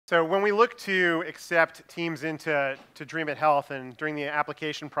So when we look to accept teams into DreamIt Health and during the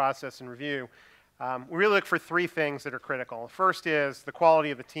application process and review, we really look for three things that are critical. First is the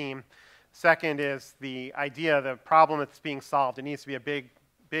quality of the team. Second is the idea, the problem that's being solved. It needs to be a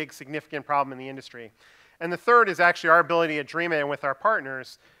big, significant problem in the industry. And the third is actually our ability at DreamIt and with our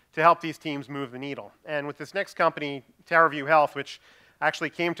partners to help these teams move the needle. And with this next company, TowerView Health, which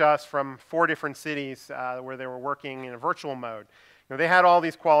actually came to us from 4 different cities where they were working in a virtual mode, they had all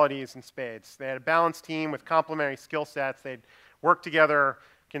these qualities in spades. They had a balanced team with complementary skill sets. They'd worked together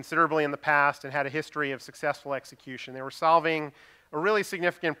considerably in the past and had a history of successful execution. They were solving a really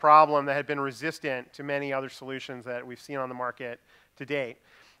significant problem that had been resistant to many other solutions that we've seen on the market to date.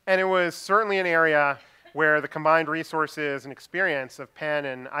 And it was certainly an area where the combined resources and experience of Penn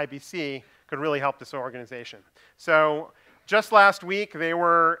and IBC could really help this organization. So just last week, they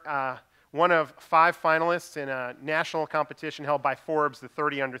were one of 5 finalists in a national competition held by Forbes, the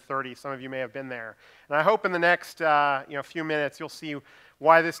 30 Under 30. Some of you may have been there. And I hope in the next few minutes you'll see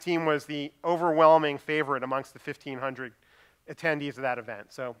why this team was the overwhelming favorite amongst the 1,500 attendees of that event.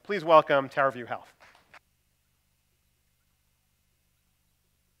 So please welcome TowerView Health.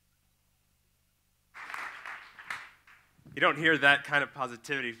 You don't hear that kind of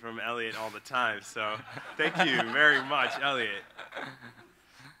positivity from Elliot all the time, so thank you very much, Elliot.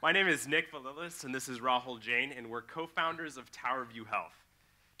 My name is Nick Valilis, and this is Rahul Jain, and we're co-founders of TowerView Health.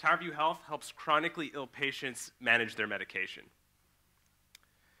 TowerView Health helps chronically ill patients manage their medication.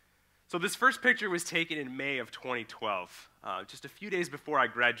 So this first picture was taken in May of 2012, just a few days before I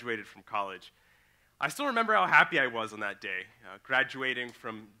graduated from college. I still remember how happy I was on that day, graduating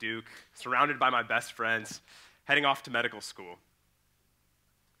from Duke, surrounded by my best friends, heading off to medical school.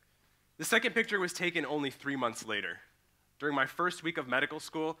 The second picture was taken only 3 months later. During my first week of medical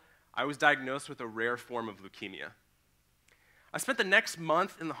school, I was diagnosed with a rare form of leukemia. I spent the next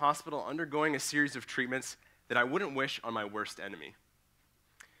month in the hospital undergoing a series of treatments that I wouldn't wish on my worst enemy.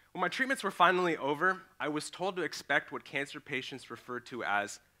 When my treatments were finally over, I was told to expect what cancer patients refer to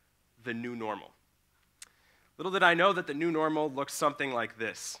as the new normal. Little did I know that the new normal looked something like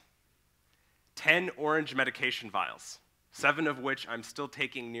this: 10 orange medication vials, 7 of which I'm still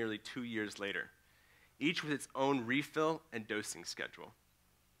taking nearly 2 years later, each with its own refill and dosing schedule.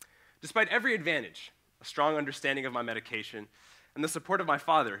 Despite every advantage, a strong understanding of my medication, and the support of my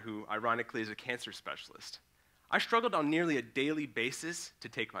father, who ironically is a cancer specialist, I struggled on nearly a daily basis to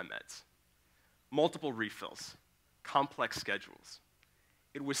take my meds. Multiple refills, complex schedules.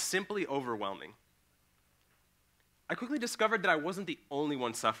 It was simply overwhelming. I quickly discovered that I wasn't the only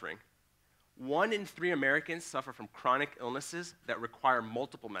one suffering. 1 in 3 Americans suffer from chronic illnesses that require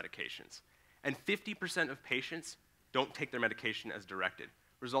multiple medications, and 50% of patients don't take their medication as directed,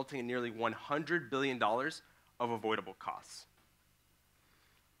 resulting in nearly $100 billion of avoidable costs.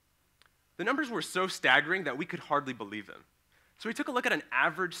 The numbers were so staggering that we could hardly believe them. So we took a look at an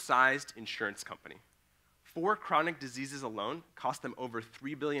average-sized insurance company. 4 chronic diseases alone cost them over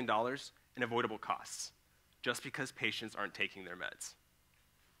 $3 billion in avoidable costs, just because patients aren't taking their meds.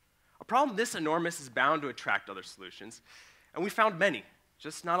 A problem this enormous is bound to attract other solutions, and we found many,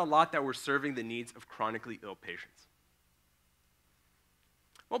 just not a lot that were serving the needs of chronically ill patients.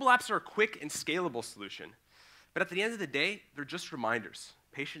 Mobile apps are a quick and scalable solution, but at the end of the day, they're just reminders.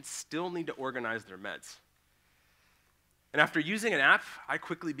 Patients still need to organize their meds. And after using an app, I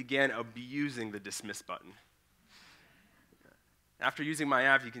quickly began abusing the dismiss button. After using my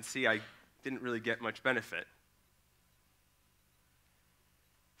app, you can see I didn't really get much benefit.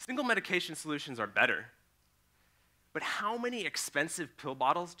 Single medication solutions are better, but how many expensive pill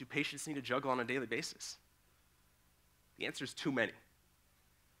bottles do patients need to juggle on a daily basis? The answer is too many.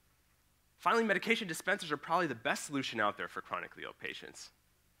 Finally, medication dispensers are probably the best solution out there for chronically ill patients.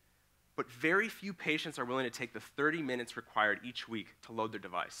 But very few patients are willing to take the 30 minutes required each week to load their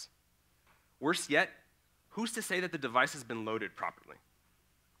device. Worse yet, who's to say that the device has been loaded properly?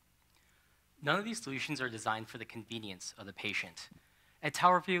 None of these solutions are designed for the convenience of the patient. At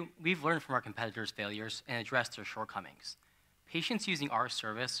TowerView, we've learned from our competitors' failures and addressed their shortcomings. Patients using our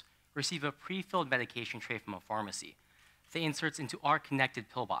service receive a pre-filled medication tray from a pharmacy that inserts into our connected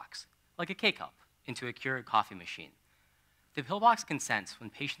pillbox, like a K-cup, into a Keurig coffee machine. The pillbox consents when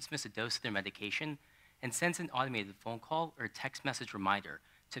patients miss a dose of their medication and sends an automated phone call or text message reminder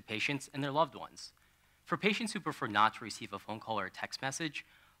to patients and their loved ones. For patients who prefer not to receive a phone call or a text message,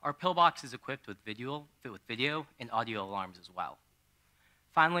 our pillbox is equipped with video and audio alarms as well.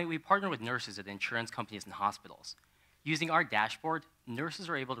 Finally, we partner with nurses at insurance companies and hospitals. Using our dashboard, nurses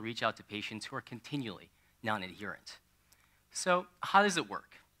are able to reach out to patients who are continually non-adherent. So how does it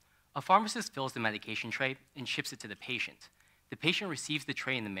work? A pharmacist fills the medication tray and ships it to the patient. The patient receives the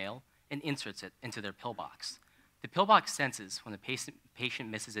tray in the mail and inserts it into their pillbox. The pillbox senses when the patient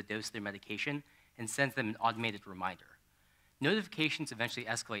misses a dose of their medication and sends them an automated reminder. Notifications eventually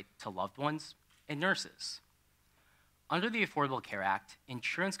escalate to loved ones and nurses. Under the Affordable Care Act,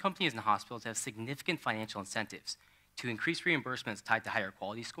 insurance companies and hospitals have significant financial incentives to increase reimbursements tied to higher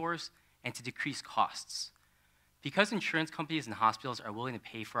quality scores and to decrease costs. Because insurance companies and hospitals are willing to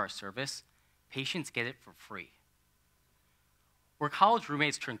pay for our service, patients get it for free. We're college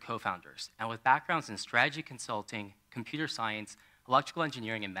roommates turned co-founders, and with backgrounds in strategy consulting, computer science, electrical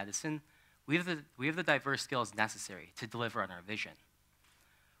engineering, and medicine, we have the diverse skills necessary to deliver on our vision.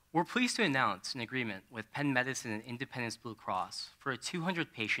 We're pleased to announce an agreement with Penn Medicine and Independence Blue Cross for a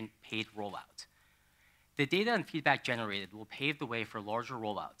 200-patient paid rollout. The data and feedback generated will pave the way for larger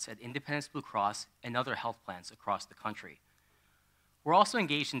rollouts at Independence Blue Cross and other health plans across the country. We're also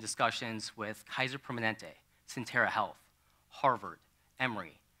engaged in discussions with Kaiser Permanente, Sentara Health, Harvard,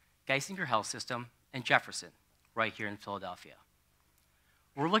 Emory, Geisinger Health System, and Jefferson, right here in Philadelphia.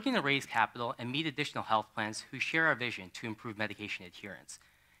 We're looking to raise capital and meet additional health plans who share our vision to improve medication adherence.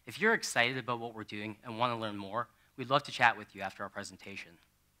 If you're excited about what we're doing and want to learn more, we'd love to chat with you after our presentation.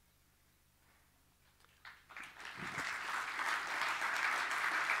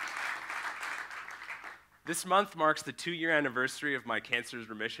 This month marks the 2-year anniversary of my cancer's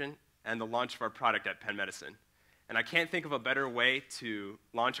remission and the launch of our product at Penn Medicine. And I can't think of a better way to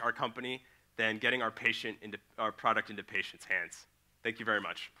launch our company than getting our product into patients' hands. Thank you very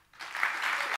much.